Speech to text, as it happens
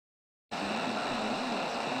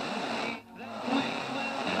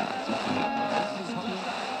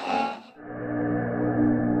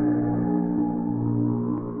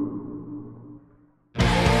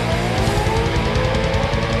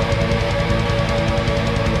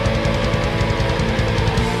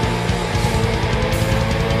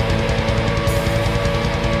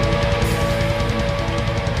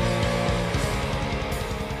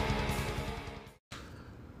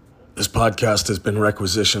podcast has been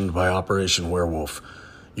requisitioned by Operation Werewolf.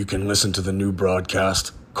 You can listen to the new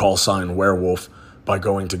broadcast, #Werewolf, by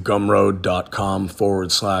going to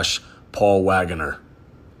gumroad.com/Paul Wagoner.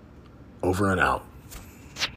 Over and out.